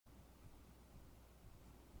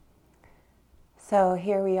So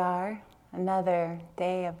here we are, another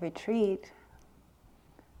day of retreat.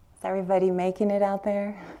 Is everybody making it out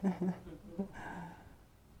there?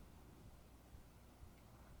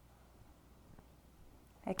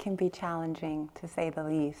 It can be challenging, to say the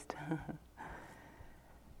least.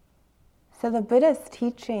 So the Buddha's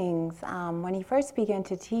teachings, when he first began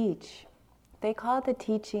to teach, they called the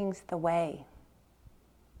teachings the way.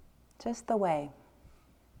 Just the way.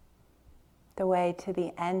 The way to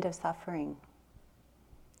the end of suffering.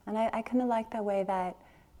 And I kind of like the way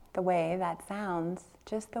that sounds,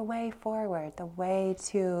 just the way forward, the way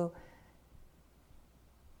to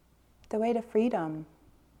freedom.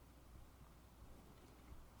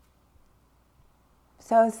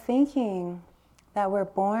 So I was thinking that we're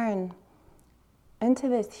born into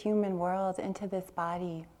this human world, into this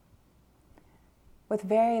body, with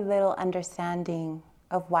very little understanding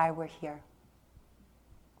of why we're here.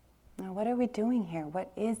 Now, what are we doing here?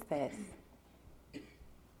 What is this?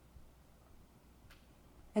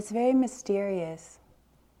 It's very mysterious.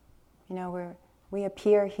 You know, we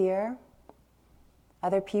appear here,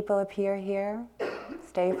 other people appear here,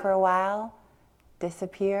 stay for a while,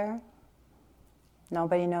 disappear.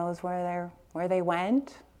 Nobody knows where they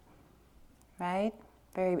went, right?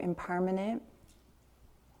 Very impermanent.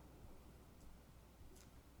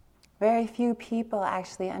 Very few people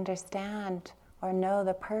actually understand or know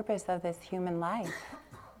the purpose of this human life.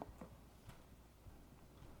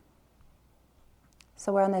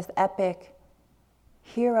 So we're on this epic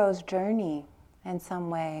hero's journey in some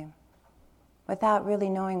way, without really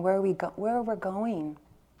knowing where we're going,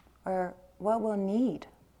 or what we'll need.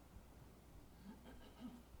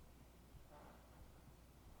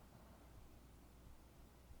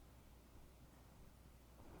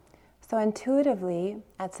 So intuitively,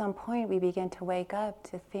 at some point, we begin to wake up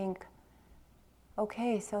to think,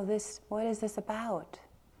 okay, so what is this about?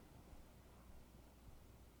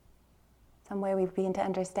 Some way we begin to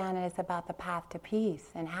understand it is about the path to peace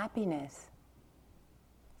and happiness.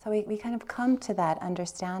 So we kind of come to that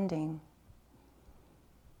understanding.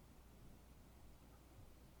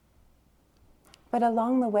 But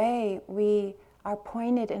along the way, we are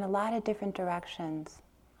pointed in a lot of different directions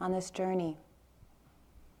on this journey.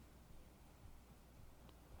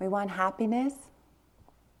 We want happiness.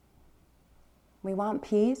 We want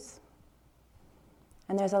peace.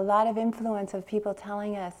 And there's a lot of influence of people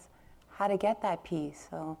telling us how to get that peace.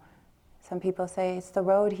 So some people say, it's the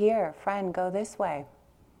road here, friend, go this way,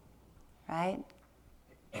 right?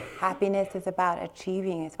 Happiness is about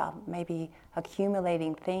achieving, it's about maybe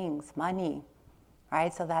accumulating things, money,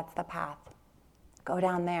 right? So that's the path. Go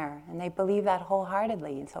down there. And they believe that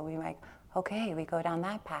wholeheartedly. And so we're like, okay, we go down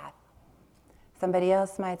that path. Somebody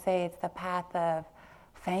else might say it's the path of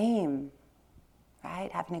fame,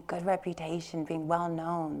 right? Having a good reputation, being well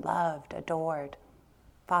known, loved, adored.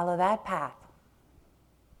 Follow that path.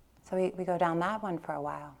 So we go down that one for a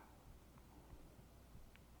while.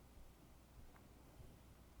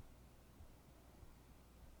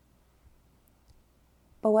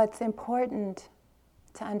 But what's important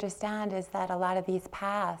to understand is that a lot of these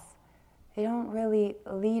paths, they don't really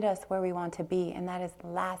lead us where we want to be, and that is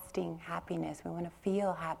lasting happiness. We want to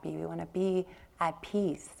feel happy. We want to be at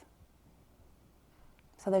peace.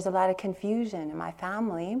 So there's a lot of confusion in my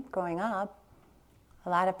family growing up. A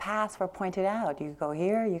lot of paths were pointed out. You could go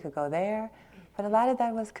here, you could go there. But a lot of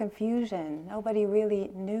that was confusion. Nobody really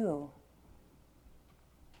knew.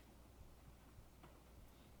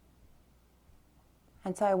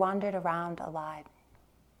 And so I wandered around a lot.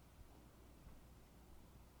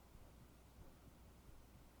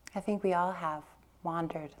 I think we all have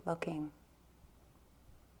wandered looking.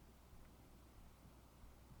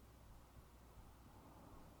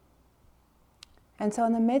 And so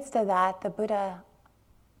in the midst of that, the Buddha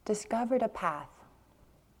discovered a path.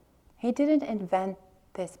 He didn't invent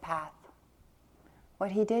this path.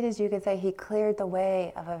 What he did is, you could say, he cleared the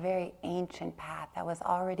way of a very ancient path that was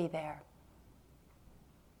already there.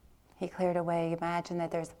 He cleared away. Imagine that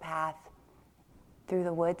there's a path through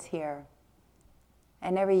the woods here.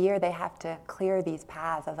 And every year they have to clear these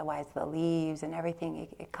paths, otherwise the leaves and everything,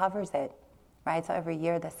 it covers it, right? So every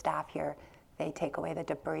year the staff here, they take away the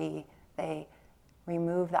debris, they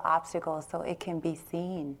remove the obstacles so it can be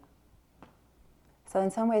seen. So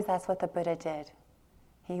in some ways that's what the Buddha did.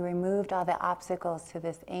 He removed all the obstacles to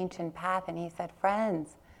this ancient path, and he said,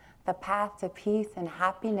 friends, the path to peace and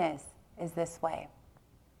happiness is this way.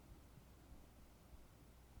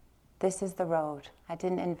 This is the road. I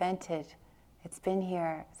didn't invent it. It's been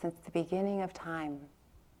here since the beginning of time.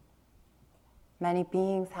 Many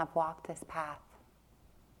beings have walked this path.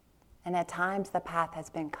 And at times the path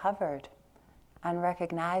has been covered.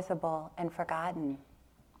 unrecognizable, and forgotten.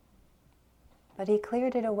 But he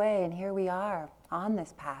cleared it away, and here we are on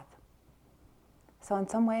this path. So in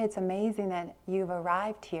some way, it's amazing that you've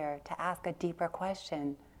arrived here to ask a deeper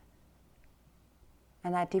question.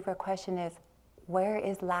 And that deeper question is, where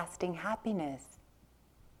is lasting happiness?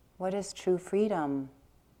 What is true freedom?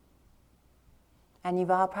 And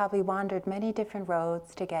you've all probably wandered many different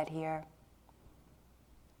roads to get here.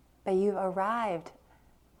 But you've arrived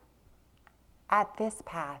at this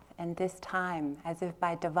path and this time, as if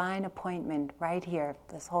by divine appointment, right here,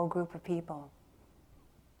 this whole group of people.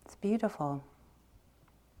 It's beautiful.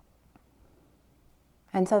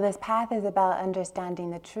 And so this path is about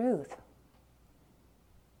understanding the truth.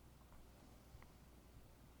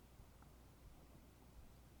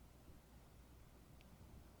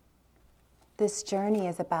 This journey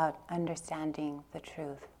is about understanding the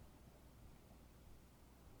truth.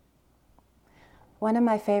 One of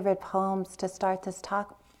my favorite poems to start this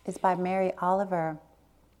talk is by Mary Oliver,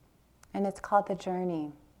 and it's called The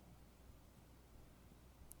Journey.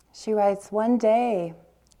 She writes, "One day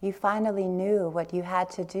you finally knew what you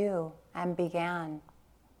had to do and began.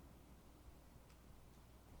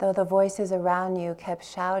 Though the voices around you kept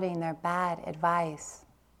shouting their bad advice,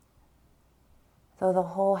 though the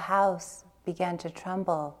whole house began to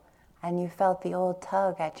tremble and you felt the old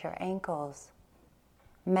tug at your ankles.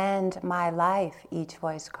 Mend my life, each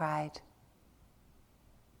voice cried.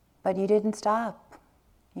 But you didn't stop.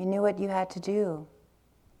 You knew what you had to do.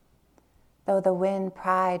 Though the wind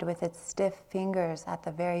pried with its stiff fingers at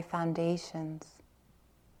the very foundations,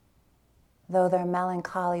 though their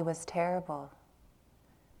melancholy was terrible.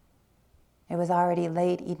 It was already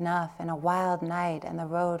late enough and a wild night and the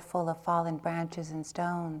road full of fallen branches and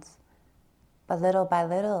stones. But little by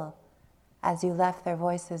little, as you left their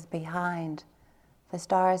voices behind, the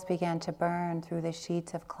stars began to burn through the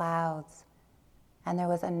sheets of clouds, and there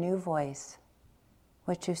was a new voice,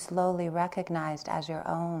 which you slowly recognized as your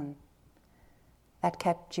own, that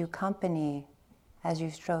kept you company as you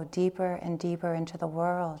strode deeper and deeper into the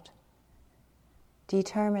world,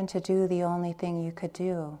 determined to do the only thing you could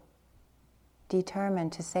do,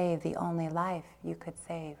 determined to save the only life you could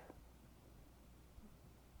save."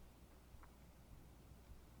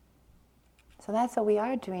 So that's what we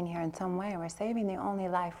are doing here in some way. We're saving the only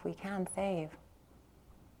life we can save,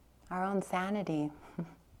 our own sanity.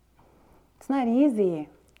 It's not easy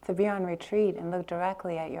to be on retreat and look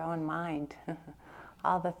directly at your own mind,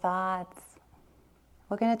 all the thoughts.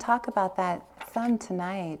 We're going to talk about that some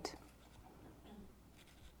tonight.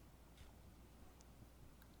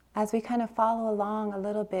 As we kind of follow along a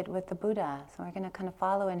little bit with the Buddha, so we're going to kind of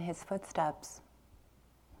follow in his footsteps.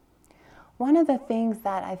 One of the things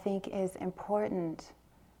that I think is important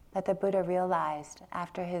that the Buddha realized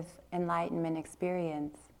after his enlightenment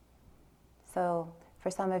experience. So for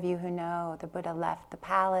some of you who know, the Buddha left the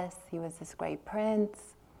palace. He was this great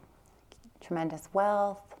prince, tremendous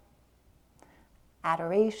wealth,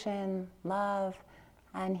 adoration, love,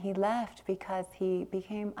 and he left because he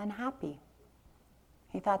became unhappy.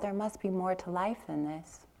 He thought there must be more to life than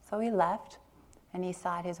this. So he left and he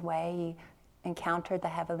sought his way. He encountered the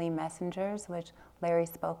heavenly messengers, which Larry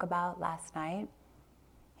spoke about last night.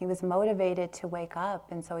 He was motivated to wake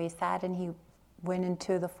up, and so he sat and he went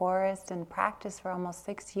into the forest and practiced for almost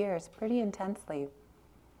 6 years, pretty intensely.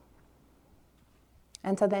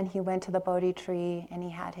 And so then he went to the Bodhi tree and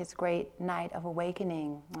he had his great night of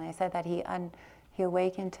awakening. And I said that he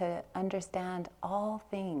awakened to understand all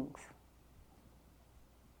things.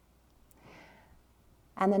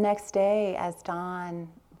 And the next day, as dawn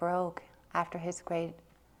broke, after his great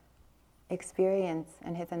experience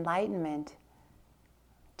and his enlightenment,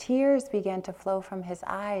 tears began to flow from his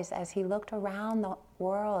eyes as he looked around the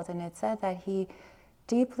world, and it said that he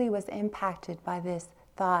deeply was impacted by this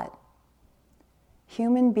thought.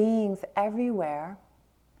 Human beings everywhere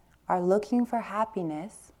are looking for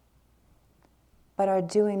happiness, but are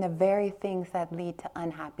doing the very things that lead to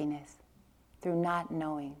unhappiness through not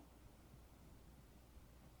knowing.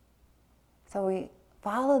 So we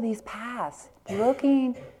follow these paths,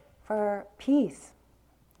 looking for peace,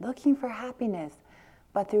 looking for happiness,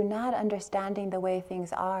 but through not understanding the way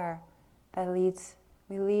things are, we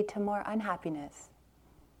lead to more unhappiness.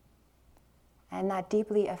 And that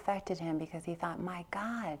deeply affected him because he thought, my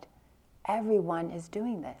God, everyone is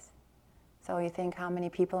doing this. So you think how many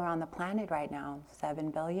people are on the planet right now? 7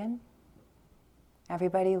 billion?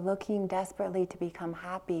 Everybody looking desperately to become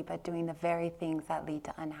happy, but doing the very things that lead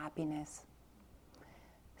to unhappiness.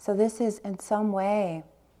 So this is, in some way,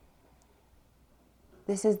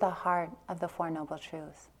 this is the heart of the Four Noble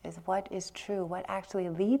Truths, is what is true, what actually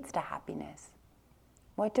leads to happiness.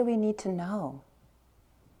 What do we need to know?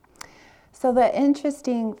 So the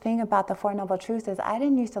interesting thing about the Four Noble Truths is I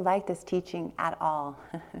didn't used to like this teaching at all.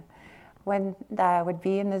 When I would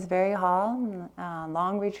be in this very hall,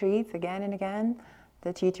 long retreats again and again,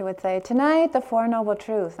 the teacher would say, tonight the Four Noble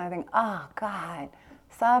Truths. And I think, oh God,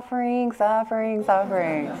 suffering, suffering,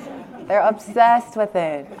 suffering. They're obsessed with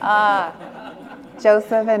it.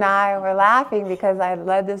 Joseph and I were laughing because I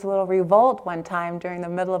led this little revolt one time during the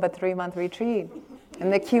middle of a 3-month retreat. In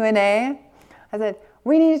the Q&A, I said,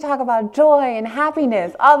 we need to talk about joy and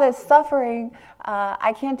happiness. All this suffering,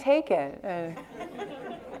 I can't take it.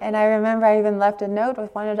 And I remember I even left a note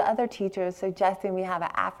with one of the other teachers suggesting we have an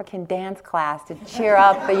African dance class to cheer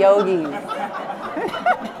up the yogis.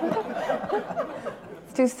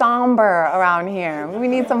 It's too somber around here. We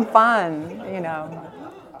need some fun, you know.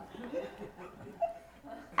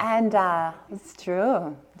 And it's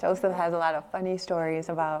true. Joseph has a lot of funny stories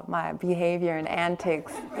about my behavior and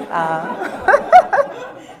antics.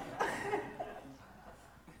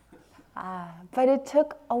 But it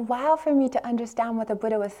took a while for me to understand what the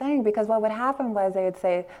Buddha was saying, because what would happen was they would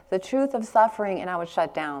say the truth of suffering, and I would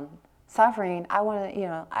shut down. Suffering, I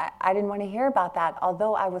didn't want to hear about that,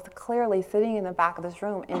 although I was clearly sitting in the back of this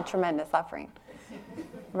room in tremendous suffering,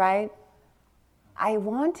 right? I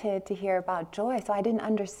wanted to hear about joy, so I didn't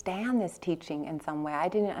understand this teaching in some way. I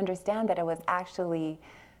didn't understand that it was actually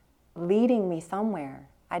leading me somewhere.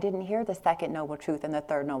 I didn't hear the second noble truth and the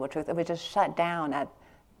third noble truth. It was just shut down at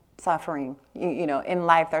suffering. You know, in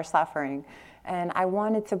life there's suffering. And I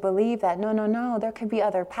wanted to believe that, no, there could be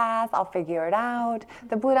other paths, I'll figure it out.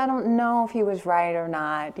 The Buddha, I don't know if he was right or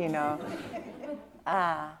not, you know.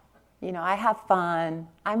 I have fun,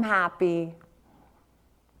 I'm happy.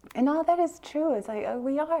 And all that is true. It's like,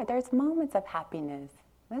 there's moments of happiness.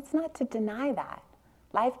 That's not to deny that.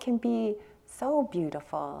 Life can be so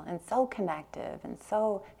beautiful and so connective and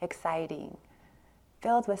so exciting,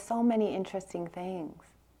 filled with so many interesting things.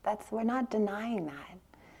 We're not denying that.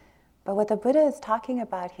 But what the Buddha is talking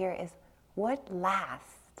about here is what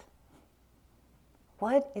lasts.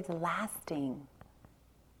 What is lasting?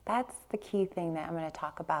 That's the key thing that I'm going to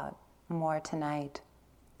talk about more tonight.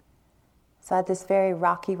 So I had this very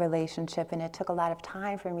rocky relationship, and it took a lot of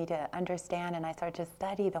time for me to understand, and I started to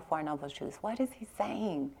study the Four Noble Truths. What is he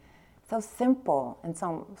saying? So simple in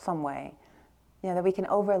some way, that we can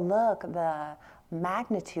overlook the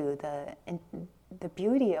magnitude, the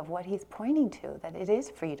beauty of what he's pointing to, that it is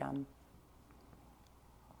freedom.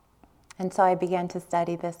 And so I began to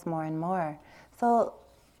study this more and more. So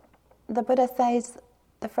the Buddha says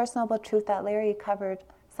the first noble truth that Larry covered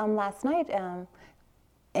some last night,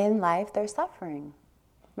 in life there's suffering.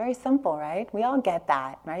 Very simple, right? We all get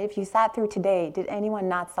that, right? If you sat through today, did anyone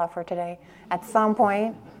not suffer today at some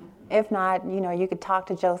point? If not, you could talk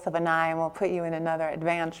to Joseph and I, and we'll put you in another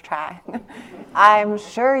advanced track. I'm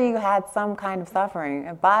sure you had some kind of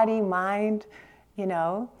suffering, body, mind,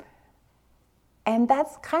 And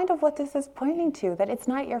that's kind of what this is pointing to, that it's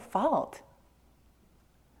not your fault.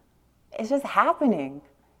 It's just happening.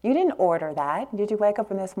 You didn't order that. Did you wake up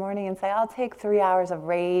in this morning and say, I'll take 3 hours of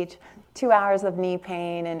rage, 2 hours of knee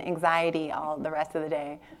pain and anxiety all the rest of the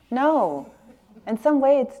day? No. In some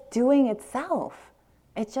way, it's doing itself.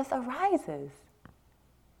 It just arises.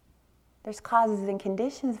 There's causes and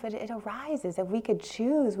conditions, but it arises. If we could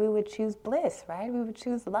choose, we would choose bliss, right? We would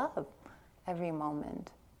choose love every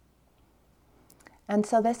moment. And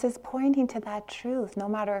so this is pointing to that truth. No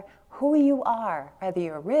matter who you are, whether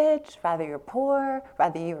you're rich, whether you're poor,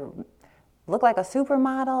 whether you look like a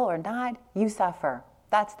supermodel or not, you suffer.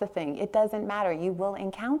 That's the thing. It doesn't matter. You will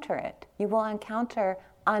encounter it. You will encounter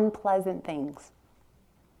unpleasant things.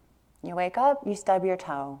 You wake up, you stub your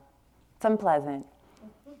toe. It's unpleasant.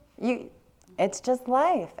 It's just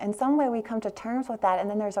life. In some way we come to terms with that, and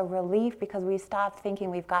then there's a relief because we stop thinking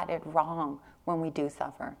we've got it wrong when we do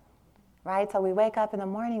suffer. Right? So we wake up in the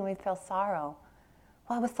morning, we feel sorrow.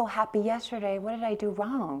 Well, I was so happy yesterday. What did I do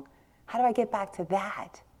wrong? How do I get back to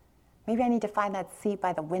that? Maybe I need to find that seat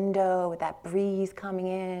by the window with that breeze coming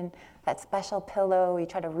in, that special pillow. You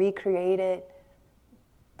try to recreate it.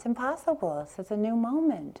 It's impossible. So it's a new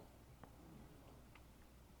moment.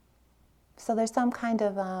 So there's some kind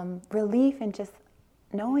of relief in just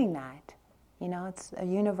knowing that. It's a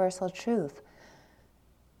universal truth.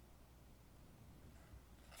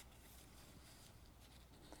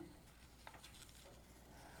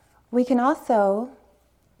 We can also,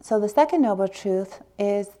 so the second noble truth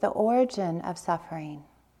is the origin of suffering,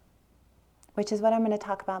 which is what I'm going to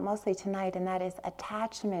talk about mostly tonight, and that is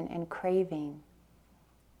attachment and craving,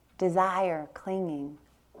 desire, clinging.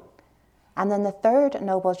 And then the third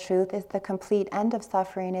noble truth is the complete end of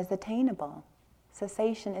suffering is attainable.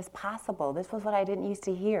 Cessation is possible. This was what I didn't used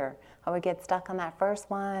to hear. I would get stuck on that first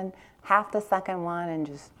one, half the second one, and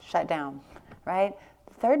just shut down, right?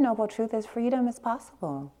 The third noble truth is freedom is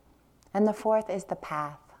possible. And the fourth is the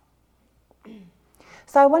path.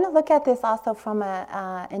 So I want to look at this also from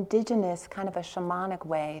a indigenous, kind of a shamanic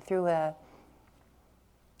way, through a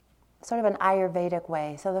sort of an Ayurvedic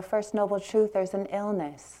way. So the first noble truth, there's an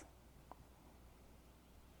illness.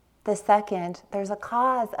 The second, there's a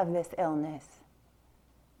cause of this illness.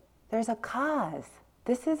 There's a cause.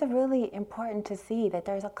 This is really important to see, that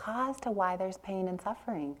there's a cause to why there's pain and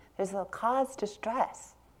suffering. There's a cause to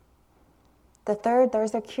stress. The third,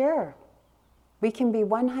 there's a cure. We can be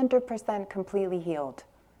 100% completely healed.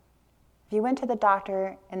 If you went to the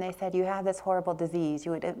doctor and they said you have this horrible disease,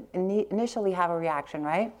 you would initially have a reaction,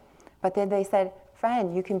 right? But then they said,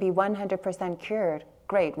 friend, you can be 100% cured.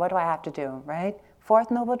 Great, what do I have to do, right? Fourth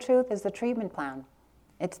noble truth is the treatment plan.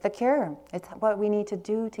 It's the cure. It's what we need to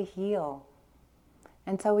do to heal.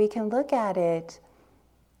 And so we can look at it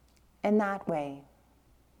in that way,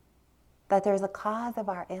 that there's a cause of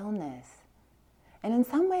our illness. And in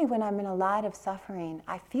some way, when I'm in a lot of suffering,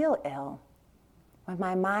 I feel ill. When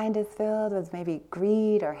my mind is filled with maybe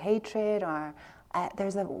greed or hatred, or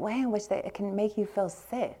there's a way in which it can make you feel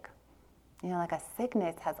sick. You know, like a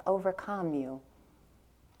sickness has overcome you.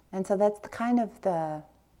 And so that's kind of the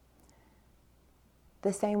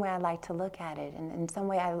same way I like to look at it. And in some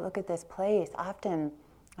way I look at this place, often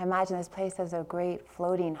I imagine this place as a great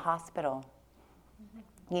floating hospital,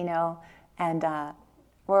 you know, and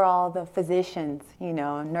we're all the physicians, you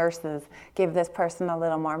know, nurses, give this person a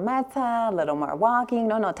little more metta, a little more walking.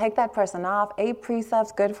 No, take that person off. 8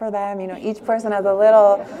 precepts, good for them. You know, each person has a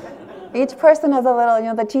little, you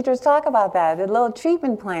know, the teachers talk about that, the little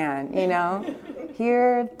treatment plan, you know.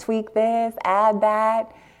 Here, tweak this, add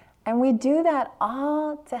that. And we do that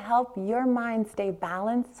all to help your mind stay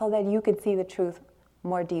balanced so that you can see the truth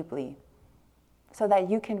more deeply, so that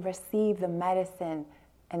you can receive the medicine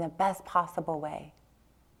in the best possible way.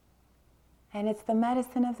 And it's the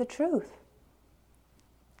medicine of the truth.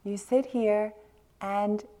 You sit here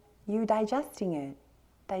and you're digesting it.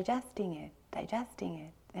 And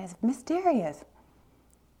it's mysterious.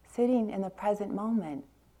 Sitting in the present moment.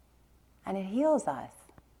 And it heals us.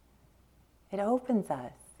 It opens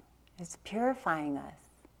us. It's purifying us.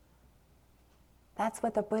 That's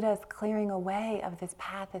what the Buddha's clearing away of this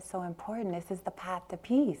path is so important. This is the path to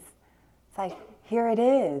peace. It's like, here it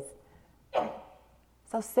is.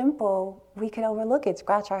 So simple, we could overlook it,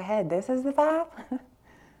 scratch our head. This is the path?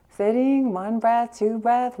 Sitting, 1 breath, 2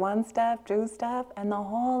 breath, 1 step, 2 step, and the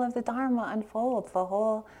whole of the Dharma unfolds. The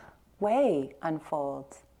whole way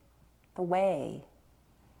unfolds. The way.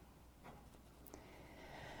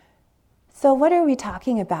 So what are we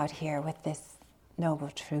talking about here with this noble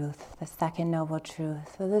truth, the second noble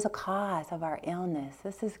truth? So there's a cause of our illness.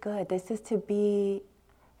 This is good. This is to be,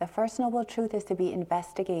 the first noble truth is to be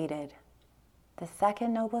investigated. The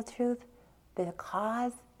second noble truth, the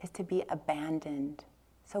cause is to be abandoned.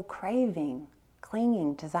 So craving,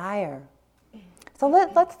 clinging, desire. So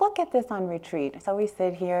let's look at this on retreat. So we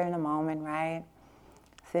sit here in a moment, right?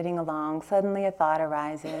 Sitting along, suddenly a thought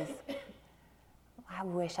arises. I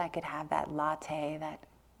wish I could have that latte,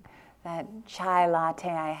 that chai latte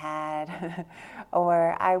I had.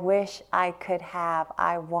 Or I wish I could have,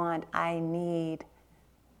 I want, I need.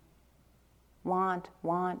 Want,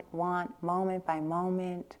 moment by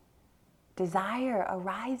moment. Desire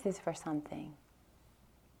arises for something.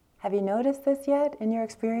 Have you noticed this yet in your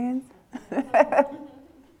experience?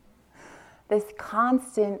 This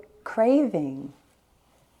constant craving.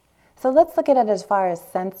 So let's look at it as far as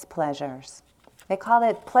sense pleasures. They call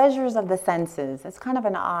it pleasures of the senses. It's kind of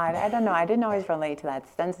an odd, I don't know, I didn't always relate to that.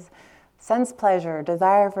 Sense pleasure,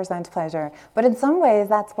 desire for sense pleasure. But in some ways,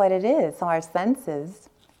 that's what it is. So our senses,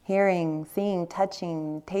 hearing, seeing,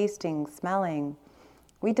 touching, tasting, smelling,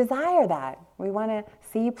 we desire that. We want to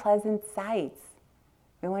see pleasant sights.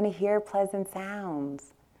 We want to hear pleasant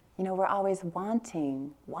sounds. You know, we're always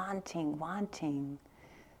wanting.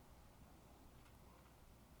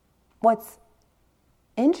 What's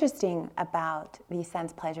interesting about these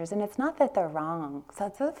sense pleasures, and it's not that they're wrong, so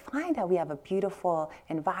it's fine that we have a beautiful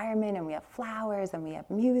environment and we have flowers and we have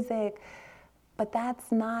music, but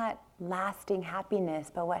that's not lasting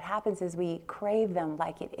happiness. But what happens is we crave them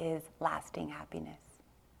like it is lasting happiness.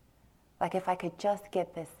 Like if I could just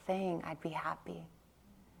get this thing, I'd be happy.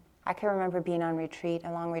 I can remember being on retreat,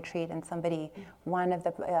 a long retreat, and one of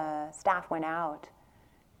the staff went out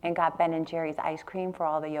and got Ben and Jerry's ice cream for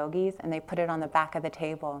all the yogis, and they put it on the back of the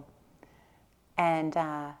table. And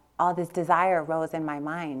all this desire rose in my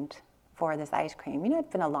mind for this ice cream. You know,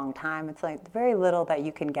 it's been a long time. It's like very little that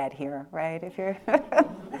you can get here, right? If you're,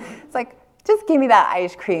 it's like, just give me that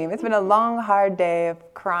ice cream. It's been a long, hard day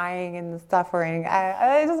of crying and suffering.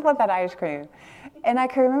 I just want that ice cream. And I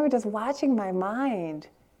can remember just watching my mind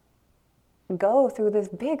go through this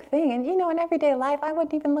big thing. And, you know, in everyday life, I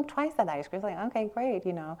wouldn't even look twice at ice cream. It's like, okay, great,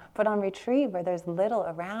 you know. But on retreat, where there's little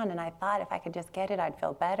around, and I thought if I could just get it, I'd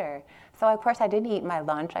feel better. So, of course, I didn't eat my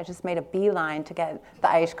lunch. I just made a beeline to get the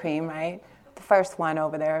ice cream, right? The first one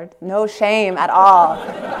over there. No shame at all.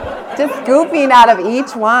 Just scooping out of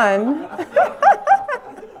each one.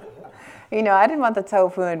 You know, I didn't want the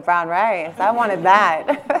tofu and brown rice. I wanted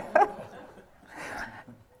that.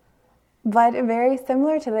 But very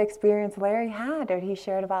similar to the experience Larry had, or he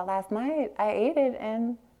shared about last night. I ate it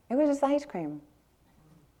and it was just ice cream.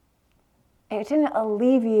 It didn't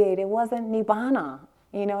alleviate, it wasn't nibbana.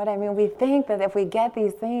 You know what I mean? We think that if we get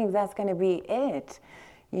these things, that's going to be it.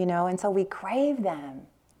 You know, and so we crave them.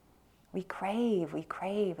 We crave.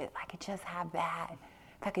 If I could just have that.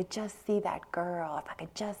 If I could just see that girl. If I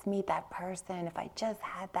could just meet that person. If I just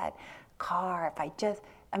had that car.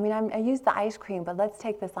 I use the ice cream, but let's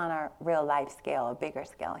take this on a real life scale, a bigger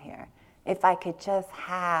scale here. If I could just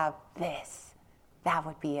have this, that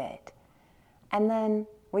would be it. And then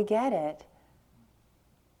we get it.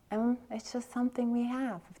 And it's just something we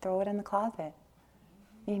have. Throw it in the closet.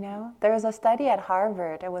 You know, there was a study at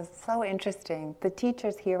Harvard. It was so interesting. The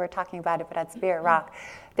teachers here were talking about it, but at Spirit Rock,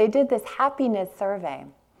 they did this happiness survey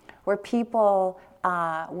where people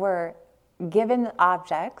were given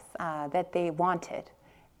objects that they wanted.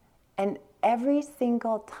 And every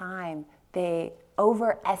single time they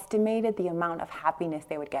overestimated the amount of happiness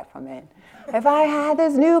they would get from it. If I had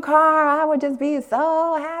this new car, I would just be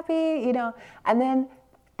so happy, you know. And then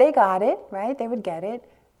they got it, right? They would get it.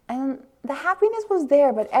 And the happiness was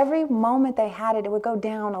there, but every moment they had it, it would go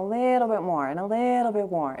down a little bit more and a little bit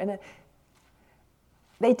more. And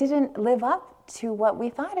they didn't live up to what we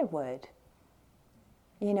thought it would.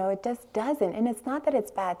 You know, it just doesn't. And it's not that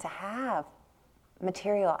it's bad to have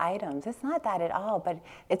material items. It's not that at all, but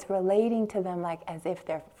it's relating to them like as if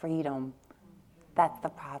they're freedom. That's the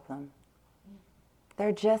problem.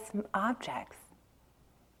 They're just objects.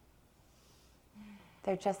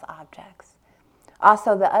 They're just objects.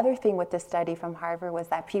 Also, the other thing with this study from Harvard was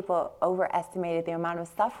that people overestimated the amount of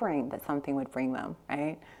suffering that something would bring them,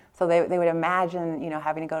 right? So they would imagine, you know,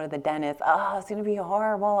 having to go to the dentist, oh, it's going to be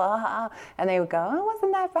horrible, and they would go, oh, it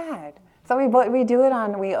wasn't that bad. So we do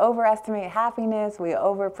it we overestimate happiness, we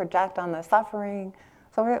overproject on the suffering.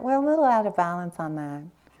 So we're a little out of balance on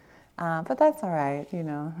that. But that's all right, you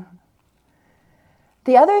know.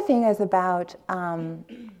 The other thing is about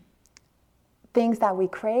things that we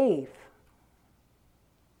crave.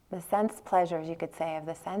 The sense pleasures, you could say, of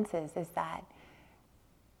the senses is that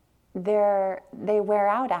they wear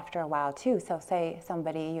out after a while too. So say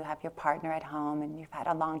you have your partner at home and you've had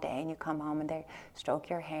a long day and you come home and they stroke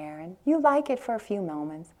your hair and you like it for a few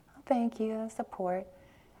moments. Oh, thank you, support.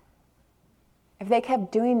 If they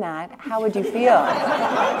kept doing that, how would you feel?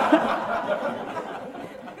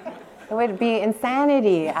 It would be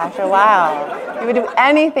insanity after a while. You would do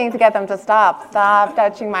anything to get them to stop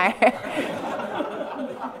touching my hair.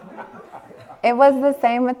 It was the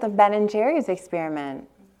same with the Ben and Jerry's experiment.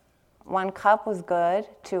 1 cup was good,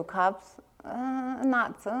 2 cups,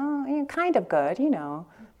 not so, kind of good, you know.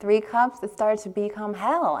 3 cups, it started to become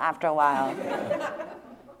hell after a while.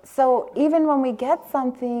 So even when we get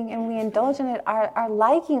something and we indulge in it, our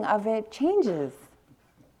liking of it changes.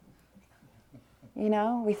 You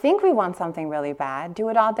know, we think we want something really bad, do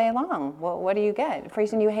it all day long. Well, what do you get? Pretty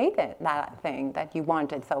soon you hate it, that thing that you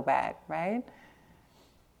wanted so bad, right?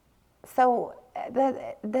 So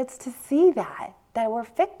that's to see that we're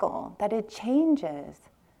fickle, that it changes.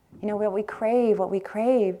 You know, what we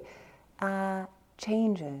crave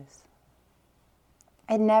changes.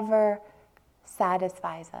 It never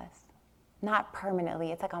satisfies us, not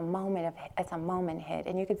permanently. It's like a moment hit.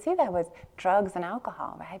 And you could see that with drugs and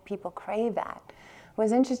alcohol, right? People crave that. It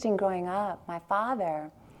was interesting growing up. My father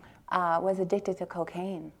was addicted to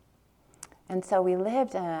cocaine. And so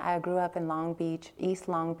I grew up in Long Beach, East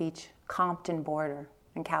Long Beach, Compton border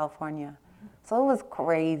in California. So it was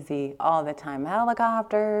crazy all the time.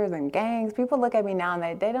 Helicopters and gangs. People look at me now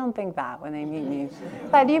and they don't think that when they meet me.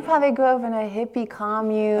 But you probably grew up in a hippie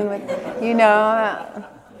commune with, you know.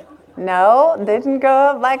 No, didn't grow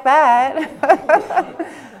up like that.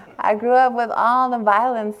 I grew up with all the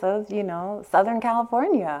violence of, you know, Southern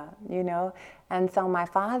California, you know. And so my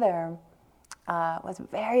father was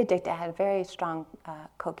very addicted, had a very strong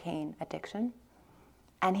cocaine addiction.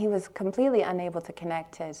 And he was completely unable to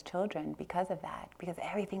connect to his children because of that, because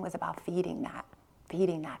everything was about feeding that.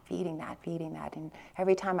 And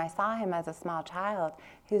every time I saw him as a small child,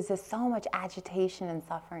 he was just so much agitation and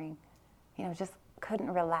suffering. Just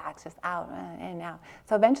couldn't relax, just out and out.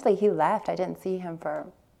 So eventually he left. I didn't see him for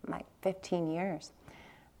like 15 years.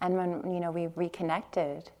 And when, we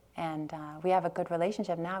reconnected and we have a good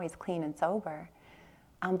relationship now, he's clean and sober.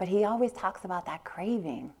 But he always talks about that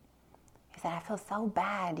craving. He said, I feel so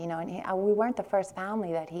bad, and we weren't the first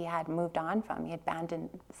family that he had moved on from. He had abandoned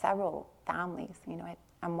several families,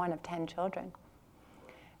 I'm one of 10 children.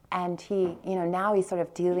 And he, now he's sort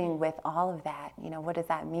of dealing with all of that. What does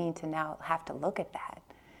that mean to now have to look at that?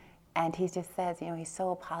 And he just says, he's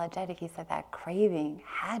so apologetic. He said that craving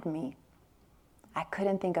had me. I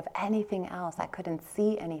couldn't think of anything else. I couldn't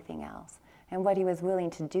see anything else. And what he was willing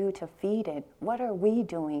to do to feed it, what are we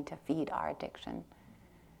doing to feed our addiction?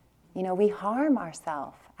 We harm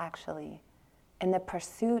ourselves, actually, in the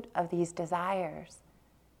pursuit of these desires.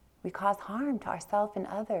 We cause harm to ourselves and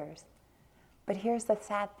others. But here's the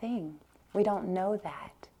sad thing. We don't know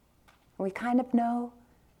that. We kind of know,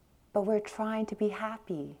 but we're trying to be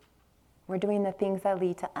happy. We're doing the things that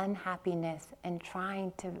lead to unhappiness and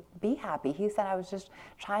trying to be happy. He said, I was just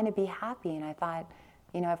trying to be happy. And I thought,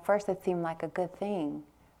 at first it seemed like a good thing.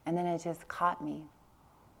 And then it just caught me.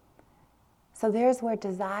 So there's where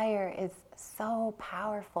desire is so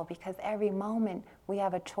powerful, because every moment we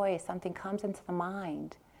have a choice. Something comes into the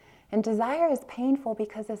mind. And desire is painful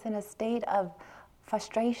because it's in a state of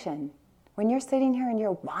frustration. When you're sitting here and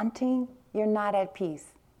you're wanting, you're not at peace.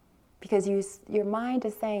 Because your mind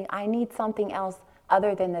is saying, I need something else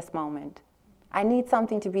other than this moment. I need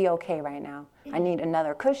something to be okay right now. I need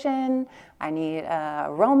another cushion. I need a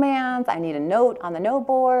romance. I need a note on the note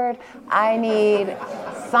board. I need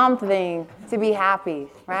something to be happy,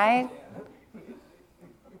 right?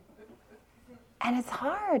 And it's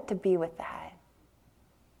hard to be with that.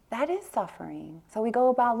 That is suffering. So we go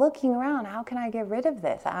about looking around. How can I get rid of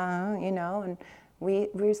this? And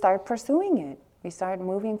we start pursuing it. We start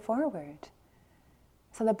moving forward.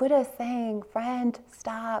 So the Buddha is saying, friend,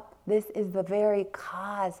 stop. This is the very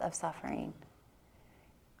cause of suffering.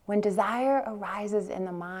 When desire arises in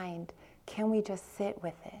the mind, can we just sit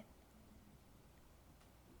with it?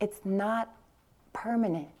 It's not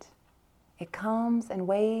permanent. It comes and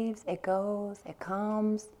waves, it goes, it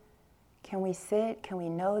comes. Can we sit? Can we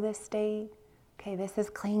know this state? Okay, this is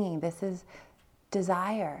clinging, this is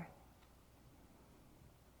desire.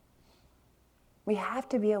 We have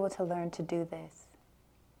to be able to learn to do this.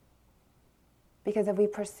 Because if we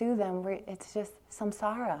pursue them, it's just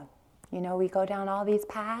samsara. We go down all these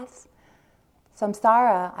paths.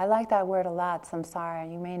 Samsara, I like that word a lot,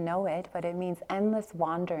 samsara. You may know it, but it means endless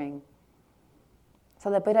wandering. So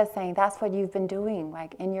the Buddha is saying that's what you've been doing.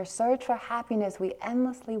 Like in your search for happiness, we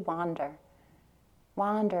endlessly wander.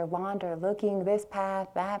 Wander, looking this path,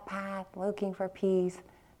 that path, looking for peace,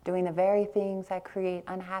 doing the very things that create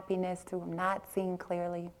unhappiness through not seeing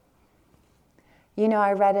clearly.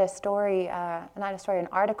 I read an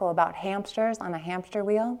article about hamsters on a hamster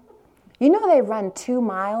wheel. They run 2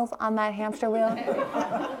 miles on that hamster wheel?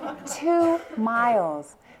 2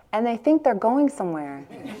 miles. And they think they're going somewhere,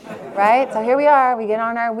 right? So here we are, we get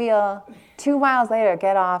on our wheel. 2 miles later,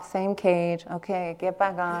 get off, same cage. Okay, get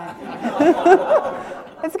back on.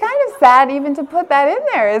 It's kind of sad even to put that in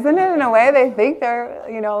there, isn't it? In a way, they think they're,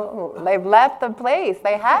 they've left the place.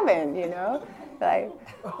 They haven't, Like,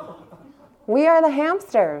 we are the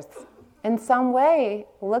hamsters. In some way,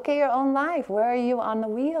 look at your own life. Where are you on the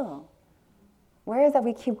wheel? Where is that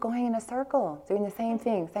we keep going in a circle, doing the same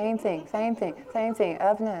thing, same thing, same thing. And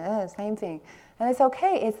it's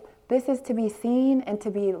okay. This is to be seen and to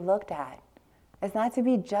be looked at. It's not to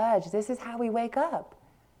be judged. This is how we wake up.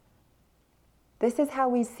 This is how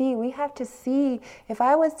we see. We have to see. If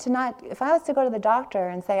I was to go to the doctor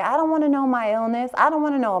and say, I don't want to know my illness, I don't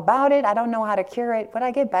want to know about it, I don't know how to cure it, would I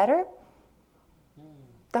get better?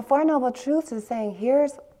 The Four Noble Truths is saying,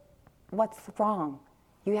 here's what's wrong.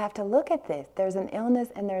 You have to look at this. There's an illness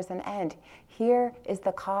and there's an end. Here is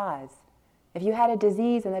the cause. If you had a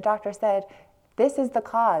disease and the doctor said, this is the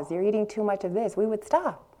cause, you're eating too much of this, we would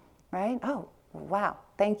stop, right? Oh, wow,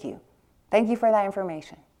 thank you. Thank you for that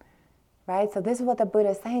information, right? So this is what the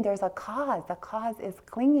Buddha is saying. There's a cause. The cause is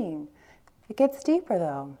clinging. It gets deeper,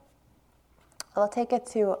 though. I'll take it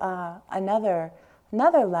to another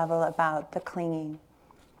level about the clinging.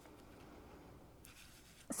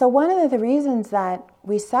 So one of the reasons that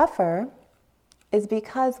we suffer is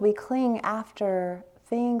because we cling after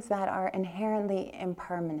things that are inherently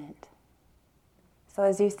impermanent. So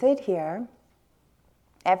as you sit here,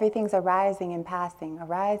 Everything's arising and passing,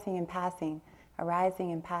 arising and passing,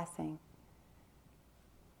 arising and passing.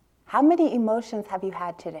 How many emotions have you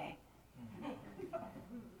had today?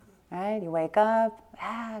 Right? You wake up,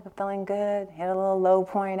 feeling good, hit a little low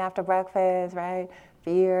point after breakfast, right?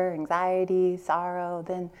 Fear, anxiety, sorrow,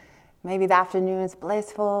 then maybe the afternoon's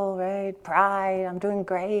blissful, right? Pride, I'm doing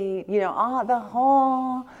great, all the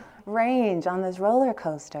whole range on this roller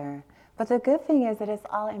coaster. But the good thing is that it's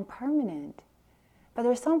all impermanent. But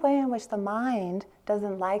there's some way in which the mind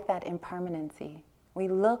doesn't like that impermanency. We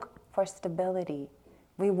look for stability.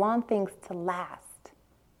 We want things to last,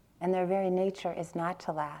 and their very nature is not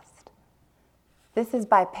to last. This is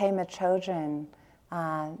by Pema Chodron,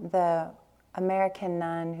 the American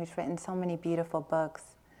nun who's written so many beautiful books.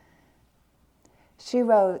 She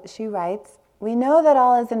writes, "We know that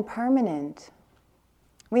all is impermanent.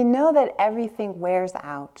 We know that everything wears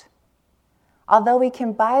out. Although we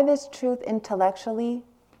can buy this truth intellectually,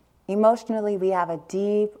 emotionally we have a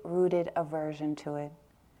deep-rooted aversion to it.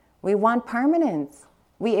 We want permanence.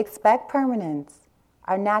 We expect permanence.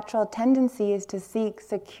 Our natural tendency is to seek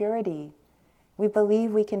security. We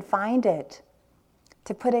believe we can find it.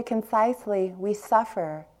 To put it concisely, we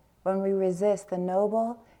suffer when we resist the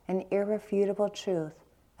noble and irrefutable truth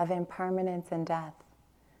of impermanence and death.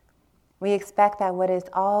 We expect that what is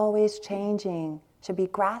always changing should be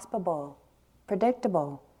graspable,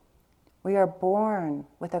 predictable. We are born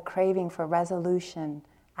with a craving for resolution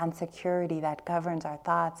and security that governs our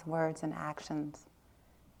thoughts, words, and actions.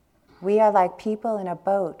 We are like people in a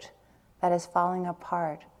boat that is falling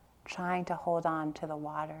apart, trying to hold on to the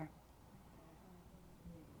water."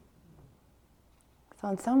 So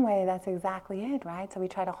in some way, that's exactly it, right? So we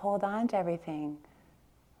try to hold on to everything.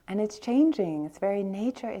 And it's changing. Its very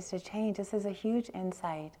nature is to change. This is a huge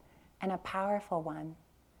insight and a powerful one.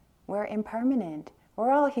 We're impermanent.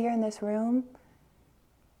 We're all here in this room.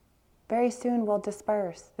 Very soon we'll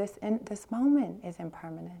disperse. This moment is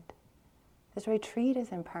impermanent. This retreat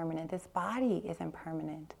is impermanent. This body is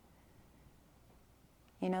impermanent.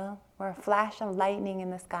 We're a flash of lightning in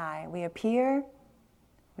the sky. We appear,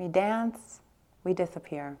 we dance, we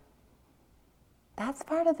disappear. That's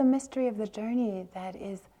part of the mystery of the journey that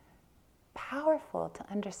is powerful to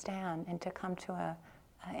understand and to come to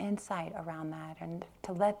an insight around that, and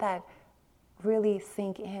to let that really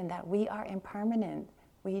sink in, that we are impermanent.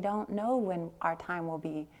 We don't know when our time will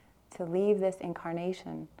be to leave this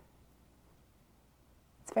incarnation.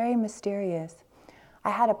 It's very mysterious. I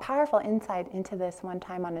had a powerful insight into this one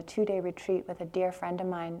time on a 2-day retreat with a dear friend of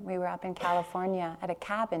mine. We were up in California at a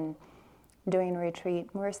cabin doing a retreat.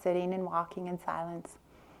 We were sitting and walking in silence.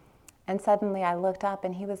 And suddenly I looked up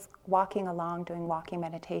and he was walking along doing walking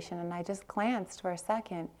meditation, and I just glanced for a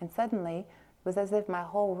second, and suddenly it was as if my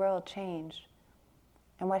whole world changed.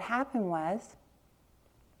 And what happened was,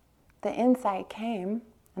 the insight came,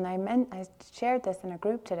 and I shared this in a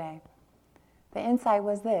group today. The insight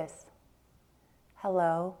was this: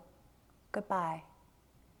 hello, goodbye.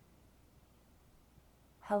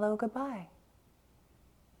 Hello, goodbye.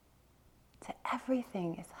 To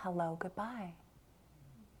everything is hello, goodbye.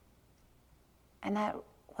 And that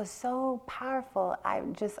was so powerful. I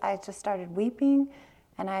just started weeping,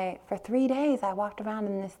 and for 3 days I walked around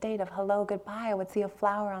in this state of hello, goodbye. I would see a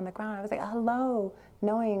flower on the ground. I was like, hello,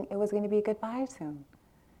 knowing it was going to be goodbye soon.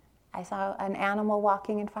 I saw an animal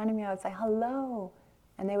walking in front of me. I would say, hello,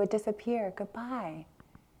 and they would disappear, goodbye.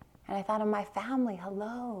 And I thought of my family,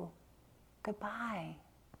 hello, goodbye.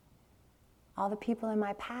 All the people in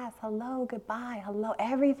my past, hello, goodbye, hello.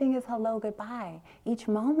 Everything is hello, goodbye. Each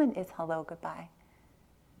moment is hello, goodbye.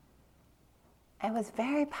 It was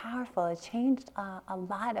very powerful. It changed a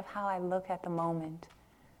lot of how I look at the moment.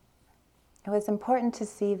 It was important to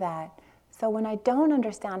see that. So when I don't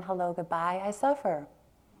understand hello, goodbye, I suffer.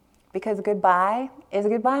 Because goodbye is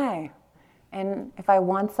goodbye. And if I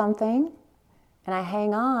want something and I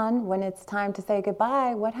hang on when it's time to say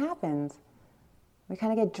goodbye, what happens? We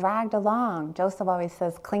kind of get dragged along. Joseph always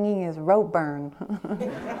says clinging is rope burn.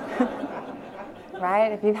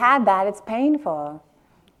 Right? If you've had that, it's painful.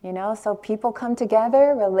 So people come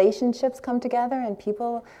together, relationships come together, and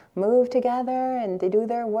people move together and they do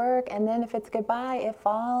their work, and then if it's goodbye, it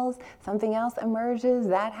falls, something else emerges,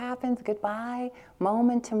 that happens, goodbye,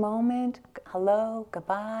 moment to moment, hello,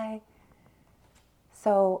 goodbye.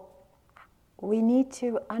 So we need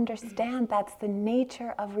to understand that's the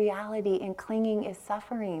nature of reality, and clinging is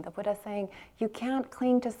suffering. The Buddha is saying you can't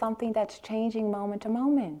cling to something that's changing moment to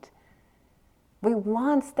moment. We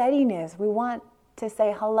want steadiness. We want to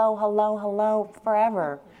say hello, hello, hello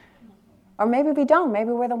forever. Or maybe we don't.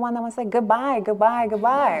 Maybe we're the one that wants to say goodbye, goodbye,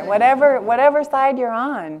 goodbye. Whatever side you're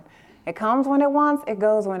on. It comes when it wants, it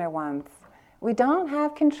goes when it wants. We don't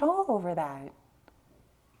have control over that.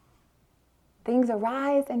 Things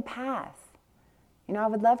arise and pass. You know, I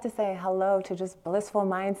would love to say hello to just blissful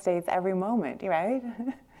mind states every moment, right?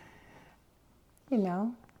 You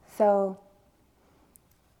know, so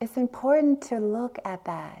it's important to look at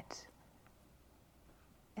that.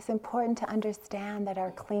 It's important to understand that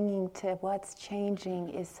our clinging to what's changing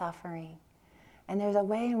is suffering. And there's a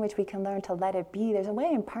way in which we can learn to let it be. There's a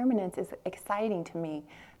way impermanence is exciting to me.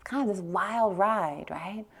 It's kind of this wild ride,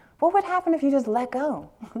 right? What would happen if you just let go?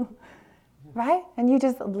 Right? And you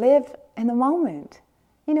just live in the moment.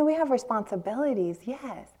 You know, we have responsibilities,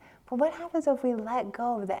 yes. But what happens if we let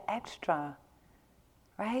go of the extra,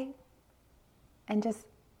 right? And just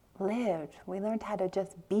lived. We learned how to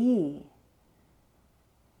just be.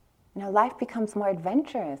 You know, life becomes more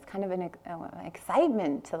adventurous, kind of an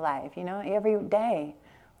excitement to life, you know, every day.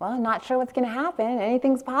 Well, I'm not sure what's going to happen.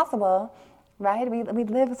 Anything's possible, right? We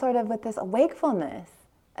live sort of with this wakefulness.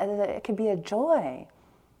 It could be a joy.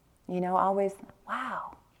 You know, always,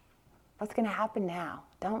 wow, what's going to happen now?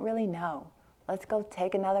 Don't really know. Let's go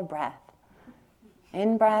take another breath.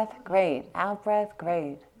 In breath, great. Out breath,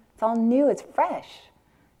 great. It's all new, it's fresh.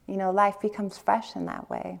 You know, life becomes fresh in that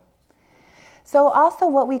way. So also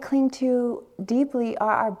what we cling to deeply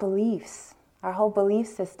are our beliefs, our whole belief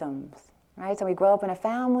systems, right? So we grow up in a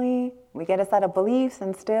family, we get a set of beliefs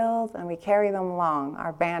instilled, and we carry them along,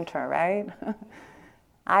 our banter, right?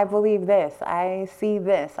 I believe this, I see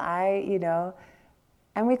this, and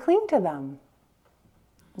we cling to them.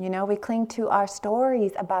 You know, we cling to our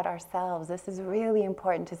stories about ourselves. This is really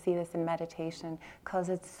important to see this in meditation because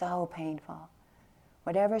it's so painful.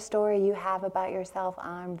 Whatever story you have about yourself,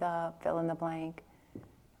 I'm the fill in the blank,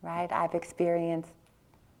 right? I've experienced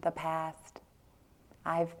the past.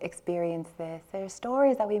 I've experienced this. There's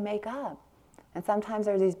stories that we make up. And sometimes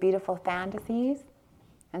there's these beautiful fantasies,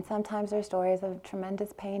 and sometimes there's stories of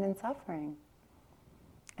tremendous pain and suffering.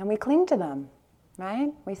 And we cling to them, right?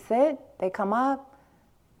 We sit, they come up,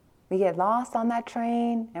 we get lost on that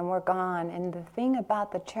train, and we're gone. And the thing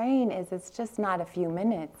about the train is it's just not a few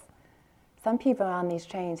minutes. Some people are on these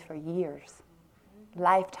trains for years,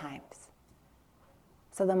 lifetimes.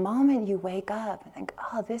 So the moment you wake up and think,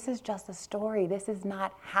 oh, this is just a story, this is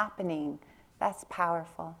not happening, that's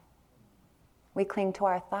powerful. We cling to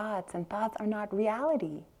our thoughts, and thoughts are not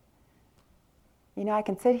reality. You know, I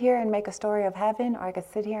can sit here and make a story of heaven, or I could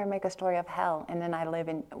sit here and make a story of hell, and then I live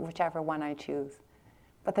in whichever one I choose.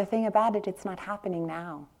 But the thing about it, it's not happening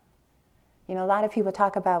now. You know, a lot of people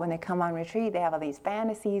talk about when they come on retreat, they have all these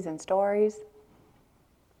fantasies and stories.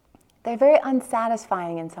 They're very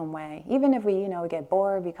unsatisfying in some way. Even if we get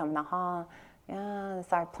bored, we come in the hall,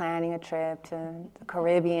 start planning a trip to the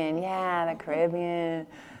Caribbean. Yeah, the Caribbean.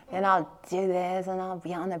 And I'll do this, and I'll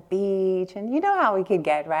be on the beach. And you know how we could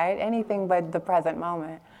get, right? Anything but the present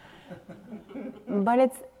moment. But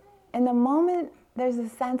it's, in the moment, there's a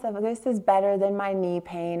sense of this is better than my knee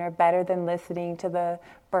pain, or better than listening to the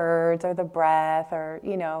birds or the breath, or,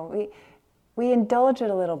 we indulge it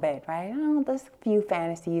a little bit, right? Oh, this few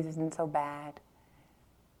fantasies isn't so bad.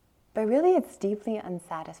 But really it's deeply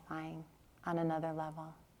unsatisfying on another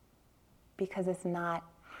level because it's not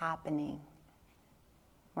happening.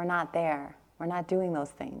 We're not there. We're not doing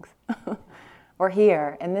those things. We're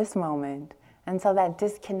here in this moment. And so that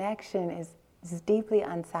disconnection is deeply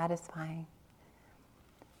unsatisfying.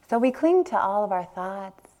 So we cling to all of our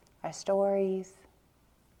thoughts, our stories.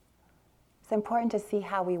 It's important to see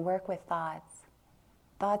how we work with thoughts.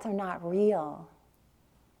 Thoughts are not real.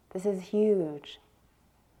 This is huge.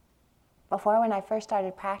 Before, when I first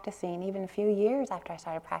started practicing, even a few years after I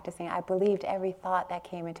started practicing, I believed every thought that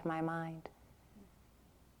came into my mind.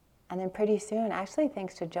 And then pretty soon, actually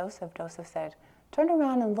thanks to Joseph said, turn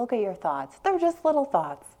around and look at your thoughts. They're just little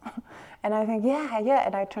thoughts. And I think, yeah.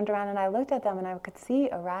 And I turned around and I looked at them and I could see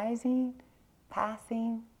arising,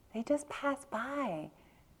 passing. They just pass by.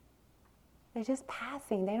 They're just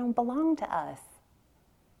passing. They don't belong to us.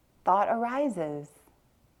 Thought arises.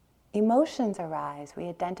 Emotions arise. We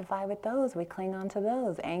identify with those. We cling on to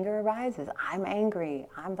those. Anger arises. I'm angry.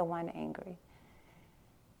 I'm the one angry.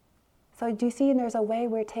 So do you see there's a way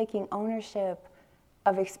we're taking ownership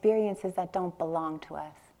of experiences that don't belong to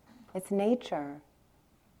us? It's nature.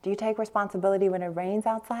 Do you take responsibility when it rains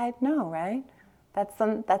outside? No, right? That's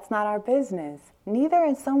not our business. Neither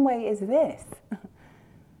in some way is this.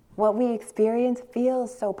 What we experience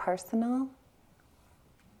feels so personal,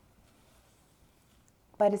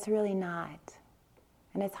 but it's really not.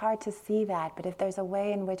 And it's hard to see that, but if there's a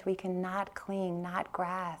way in which we can not cling, not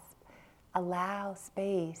grasp, allow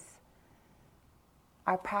space,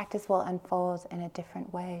 our practice will unfold in a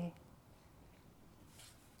different way.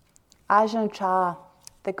 Ajahn Chah,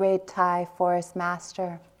 the great Thai forest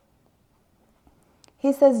master,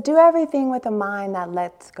 he says, do everything with a mind that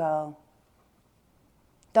lets go.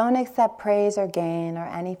 Don't accept praise or gain or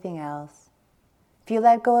anything else. If you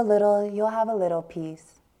let go a little, you'll have a little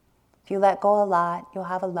peace. If you let go a lot, you'll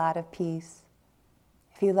have a lot of peace.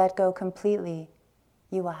 If you let go completely,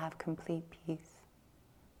 you will have complete peace.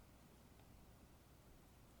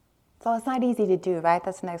 So it's not easy to do, right?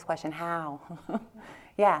 That's the next question. How?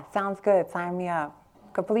 Yeah, sounds good. Sign me up.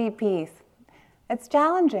 Complete peace. It's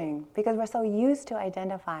challenging because we're so used to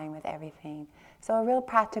identifying with everything. So a real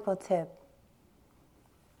practical tip.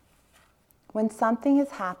 When something is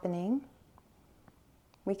happening,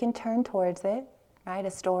 we can turn towards it, right?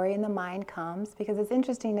 A story in the mind comes because it's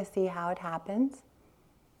interesting to see how it happens.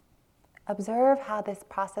 Observe how this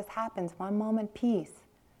process happens. One moment, peace.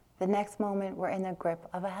 The next moment, we're in the grip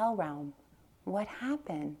of a hell realm. What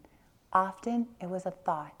happened? Often, it was a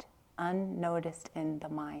thought, unnoticed in the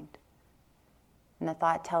mind. And the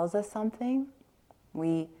thought tells us something.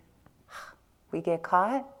 We get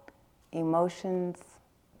caught. Emotions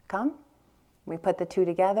come. We put the two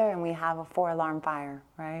together and we have a 4-alarm fire,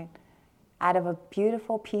 right? Out of a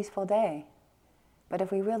beautiful, peaceful day. But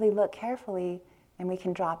if we really look carefully and we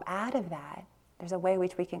can drop out of that, there's a way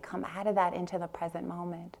which we can come out of that into the present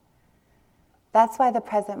moment. That's why the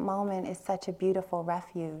present moment is such a beautiful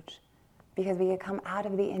refuge, because we can come out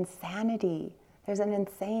of the insanity. There's an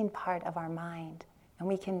insane part of our mind. And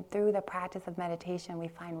we can, through the practice of meditation, we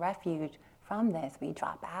find refuge from this. We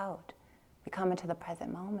drop out. We come into the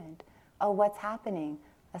present moment. Oh, what's happening?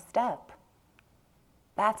 A step.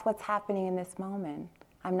 That's what's happening in this moment.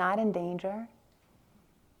 I'm not in danger.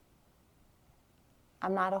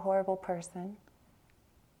 I'm not a horrible person.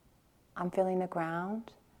 I'm feeling the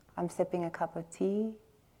ground. I'm sipping a cup of tea.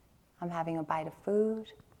 I'm having a bite of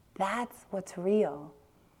food. That's what's real.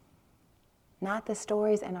 Not the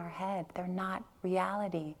stories in our head. They're not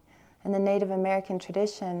reality. In the Native American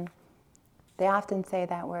tradition, they often say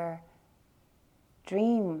that we're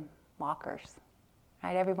dream walkers,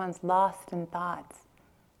 right? Everyone's lost in thoughts,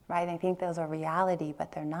 right? They think those are reality,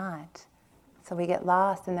 but they're not. So we get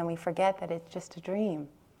lost and then we forget that it's just a dream,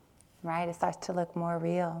 right? It starts to look more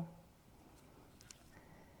real.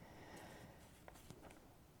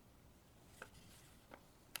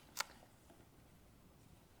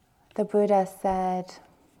 The Buddha said,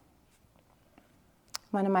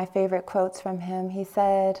 one of my favorite quotes from him, he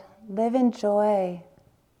said, live in joy,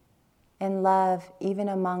 in love, even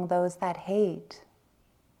among those that hate.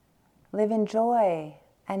 Live in joy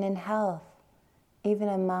and in health, even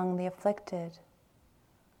among the afflicted.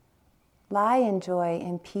 Lie in joy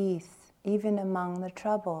and peace, even among the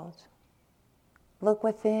troubled. Look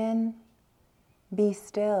within, be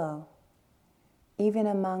still. Even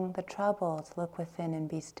among the troubled, look within and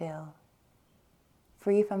be still.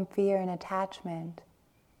 Free from fear and attachment,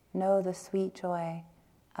 know the sweet joy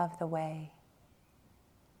of the way.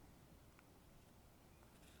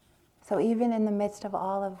 So even in the midst of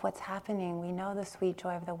all of what's happening, we know the sweet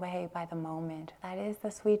joy of the way by the moment. That is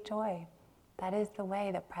the sweet joy. That is the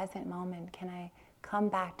way, the present moment. Can I come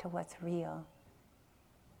back to what's real?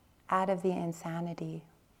 Out of the insanity.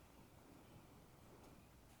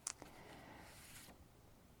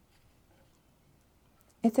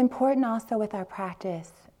 It's important also with our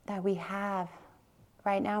practice that we have,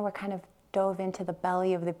 right now we're kind of dove into the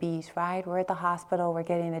belly of the beast, right? We're at the hospital, we're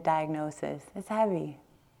getting the diagnosis. It's heavy.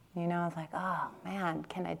 You know, it's like, oh man,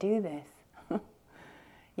 can I do this?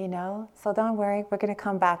 You know, so don't worry, we're going to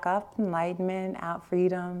come back up, enlightenment, out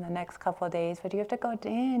freedom the next couple of days, but you have to go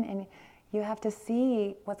in and you have to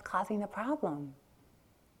see what's causing the problem.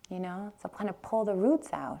 You know, so kind of pull the roots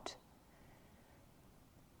out.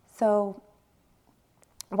 So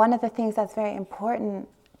one of the things that's very important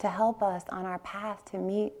to help us on our path to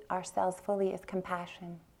meet ourselves fully is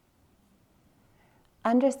compassion.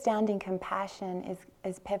 Understanding compassion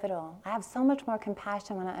is pivotal. I have so much more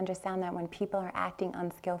compassion when I understand that when people are acting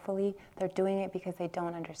unskillfully, they're doing it because they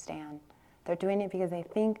don't understand. They're doing it because they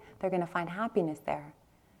think they're going to find happiness there.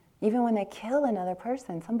 Even when they kill another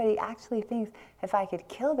person, somebody actually thinks, if I could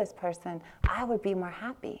kill this person, I would be more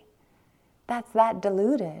happy. That's that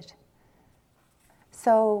deluded.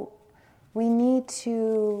 So we need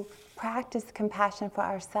to practice compassion for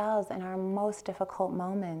ourselves in our most difficult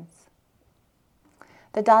moments.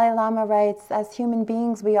 The Dalai Lama writes, as human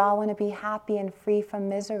beings, we all want to be happy and free from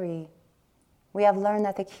misery. We have learned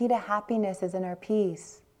that the key to happiness is inner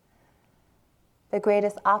peace. The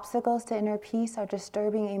greatest obstacles to inner peace are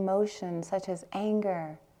disturbing emotions such as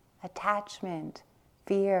anger, attachment,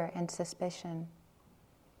 fear, and suspicion.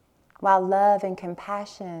 While love and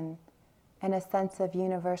compassion and a sense of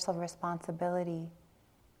universal responsibility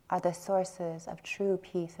are the sources of true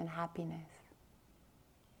peace and happiness.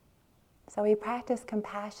 So we practice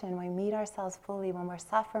compassion, we meet ourselves fully. When we're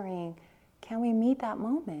suffering, can we meet that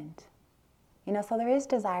moment? So there is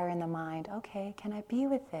desire in the mind. Okay, can I be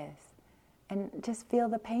with this? And just feel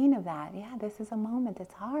the pain of that. Yeah, this is a moment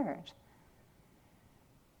that's hard.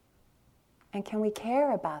 And can we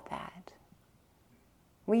care about that?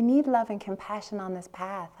 We need love and compassion on this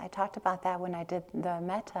path. I talked about that when I did the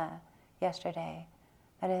metta yesterday.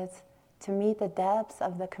 That is, to meet the depths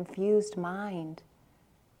of the confused mind,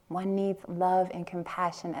 one needs love and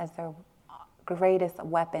compassion as their greatest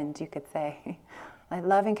weapons, you could say. Like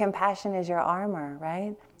love and compassion is your armor,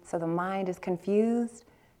 right? So the mind is confused,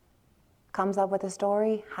 comes up with a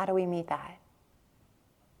story. How do we meet that?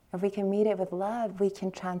 If we can meet it with love, we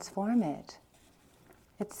can transform it.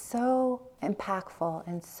 It's so impactful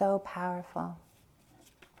and so powerful.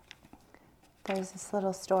 There's this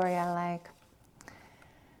little story I like.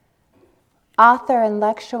 Author and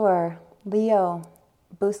lecturer Leo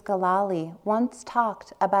Buscalali once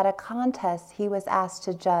talked about a contest he was asked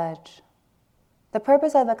to judge. The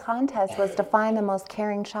purpose of the contest was to find the most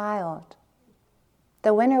caring child.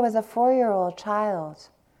 The winner was a 4-year-old child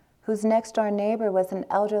whose next-door neighbor was an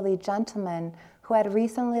elderly gentleman who had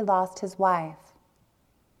recently lost his wife.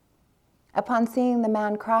 Upon seeing the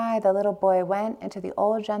man cry, the little boy went into the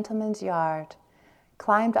old gentleman's yard,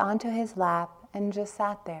 climbed onto his lap, and just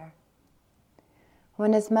sat there.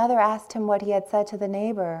 When his mother asked him what he had said to the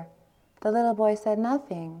neighbor, the little boy said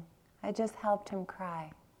nothing. I just helped him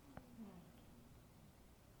cry.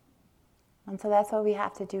 And so that's what we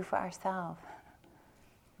have to do for ourselves,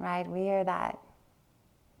 right? We are that.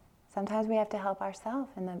 Sometimes we have to help ourselves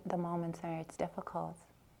in the moments where it's difficult.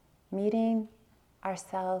 Meeting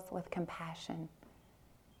ourselves with compassion.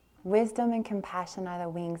 Wisdom and compassion are the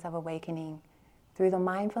wings of awakening. Through the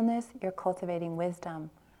mindfulness, you're cultivating wisdom.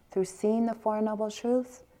 Through seeing the Four Noble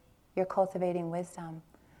Truths, you're cultivating wisdom.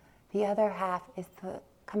 The other half is the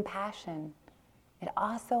compassion. It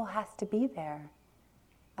also has to be there.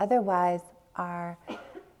 Otherwise, our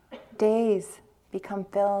days become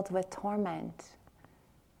filled with torment,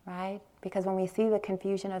 right? Because when we see the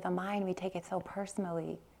confusion of the mind, we take it so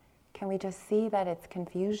personally. Can we just see that it's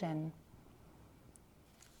confusion?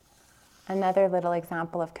 Another little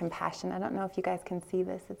example of compassion. I don't know if you guys can see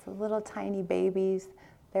this. It's little tiny babies.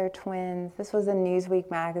 They're twins. This was in Newsweek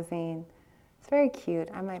magazine. It's very cute.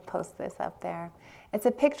 I might post this up there. It's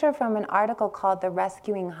a picture from an article called The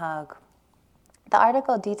Rescuing Hug. The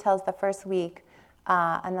article details the first week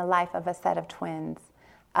in the life of a set of twins.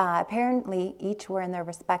 Apparently, each were in their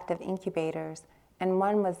respective incubators, and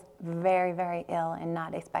one was very, very ill and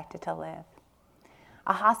not expected to live.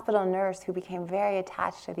 A hospital nurse who became very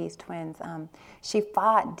attached to these twins, she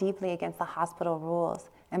fought deeply against the hospital rules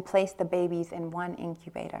and placed the babies in one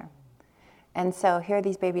incubator. And so here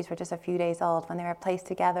these babies were just a few days old. When they were placed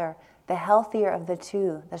together, the healthier of the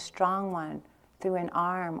two, the strong one, threw an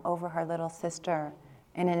arm over her little sister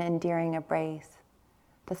in an endearing embrace.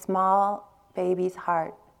 The small baby's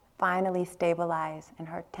heart finally stabilized and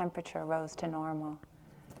her temperature rose to normal.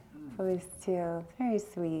 For these two, very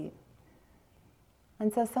sweet.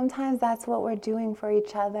 And so sometimes that's what we're doing for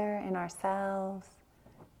each other and ourselves.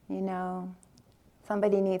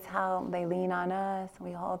 Somebody needs help, they lean on us,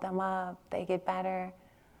 we hold them up, they get better.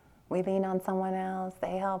 We lean on someone else,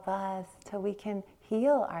 they help us, till we can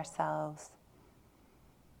heal ourselves.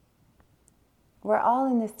 We're all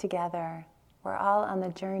in this together. We're all on the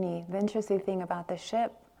journey. The interesting thing about the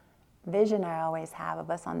ship vision I always have of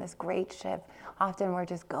us on this great ship, often we're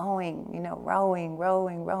just going, rowing,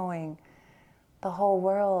 rowing, rowing. The whole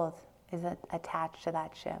world is attached to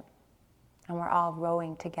that ship, and we're all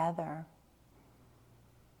rowing together.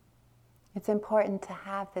 It's important to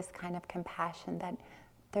have this kind of compassion that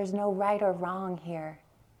there's no right or wrong here.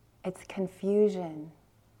 It's confusion.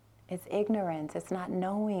 It's ignorance. It's not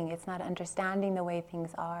knowing. It's not understanding the way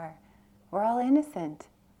things are. We're all innocent.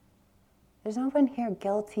 There's no one here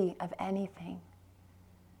guilty of anything.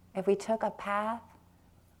 If we took a path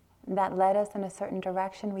that led us in a certain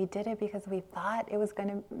direction, we did it because we thought it was going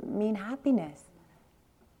to mean happiness.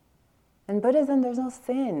 In Buddhism, there's no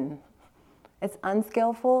sin. It's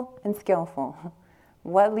unskillful and skillful.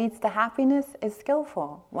 What leads to happiness is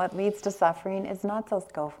skillful. What leads to suffering is not so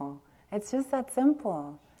skillful. It's just that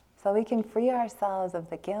simple. So we can free ourselves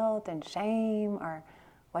of the guilt and shame or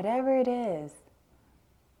whatever it is.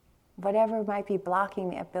 Whatever might be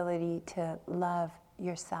blocking the ability to love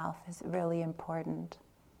yourself is really important.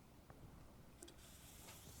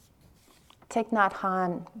 Thich Nhat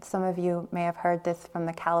Hanh, some of you may have heard this from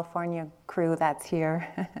the California crew that's here.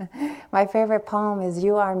 My favorite poem is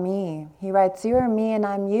You Are Me. He writes, you are me and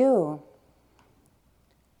I'm you.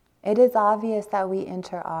 It is obvious that we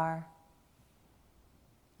are.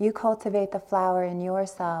 You cultivate the flower in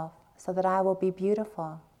yourself so that I will be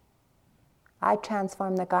beautiful. I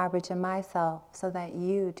transform the garbage in myself so that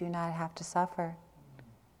you do not have to suffer.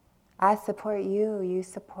 I support you, you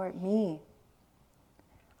support me.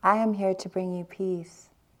 I am here to bring you peace,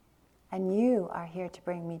 and you are here to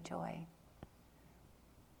bring me joy.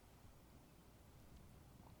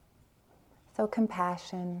 So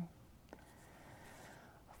compassion,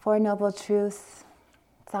 Four Noble Truths,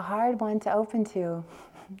 it's a hard one to open to.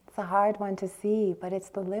 It's a hard one to see, but it's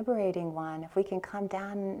the liberating one. If we can come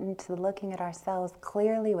down into looking at ourselves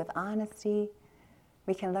clearly with honesty,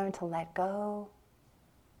 we can learn to let go.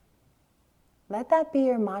 Let that be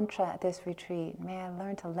your mantra at this retreat. May I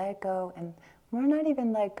learn to let go, and we're not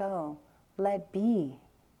even let go, let be.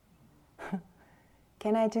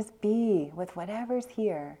 Can I just be with whatever's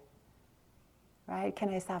here, right?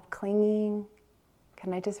 Can I stop clinging?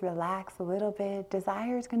 Can I just relax a little bit?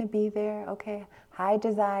 Desire is going to be there, okay? High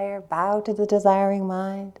desire, bow to the desiring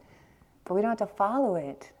mind. But we don't have to follow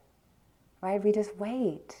it, right? We just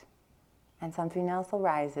wait. And something else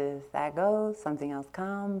arises. That goes, something else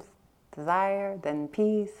comes. Desire, then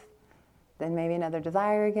peace, then maybe another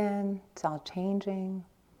desire again. It's all changing.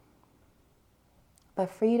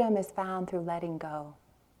 But freedom is found through letting go.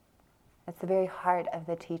 That's the very heart of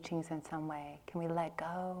the teachings in some way. Can we let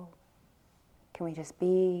go? Can we just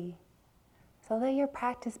be? So let your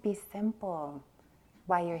practice be simple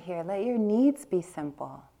while you're here. Let your needs be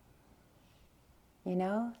simple. You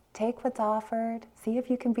know, take what's offered. See if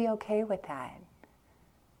you can be okay with that.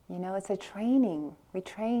 You know, it's a training. We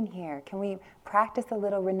train here. Can we practice a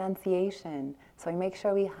little renunciation? So we make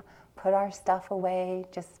sure we put our stuff away,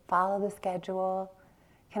 just follow the schedule.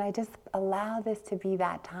 Can I just allow this to be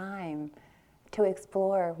that time to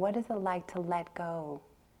explore what is it like to let go?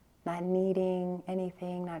 Not needing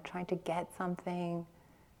anything, not trying to get something.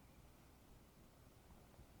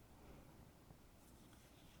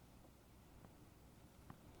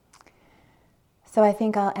 So I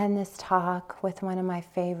think I'll end this talk with one of my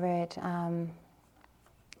favorite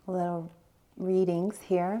little readings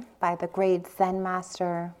here by the great Zen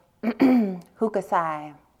master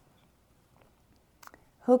Hokusai.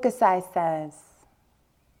 Hokusai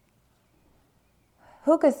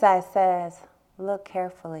says, look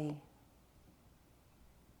carefully.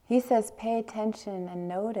 He says, pay attention and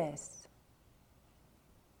notice.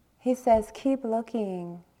 He says, keep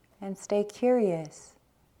looking and stay curious.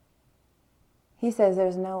 He says,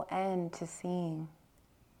 there's no end to seeing.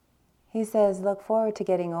 He says, look forward to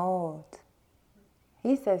getting old.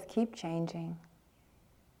 He says, keep changing.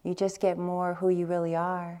 You just get more who you really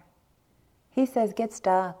are. He says, get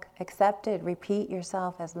stuck, accept it, repeat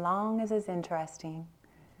yourself as long as it's interesting.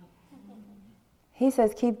 He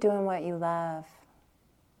says, keep doing what you love.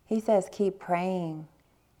 He says, keep praying.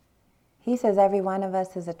 He says, every one of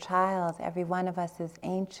us is a child. Every one of us is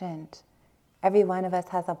ancient. Every one of us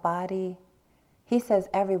has a body. He says,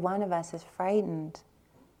 every one of us is frightened.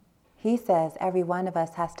 He says, every one of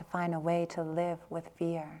us has to find a way to live with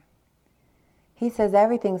fear. He says,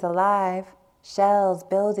 everything's alive. Shells,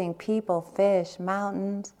 building, people, fish,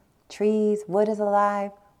 mountains, trees, wood is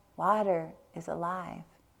alive. Water is alive.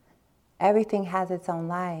 Everything has its own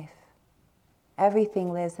life.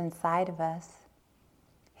 Everything lives inside of us.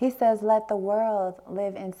 He says, let the world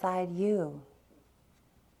live inside you.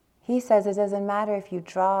 He says, it doesn't matter if you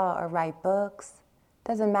draw or write books.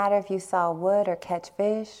 Doesn't matter if you saw wood or catch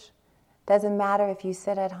fish. Doesn't matter if you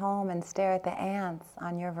sit at home and stare at the ants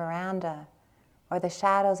on your veranda or the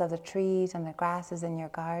shadows of the trees and the grasses in your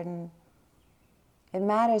garden. It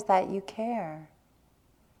matters that you care.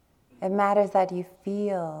 It matters that you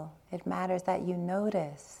feel. It matters that you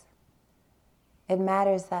notice. It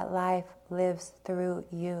matters that life lives through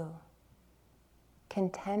you.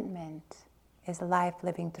 Contentment is life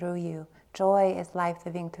living through you. Joy is life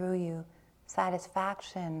living through you.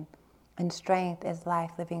 Satisfaction and strength is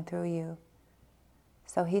life living through you.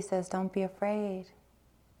 So he says, don't be afraid.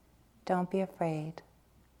 Don't be afraid.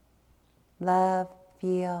 Love,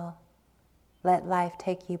 feel, let life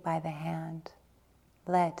take you by the hand.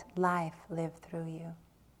 Let life live through you.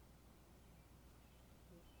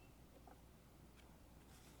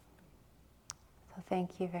 So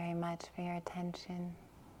thank you very much for your attention.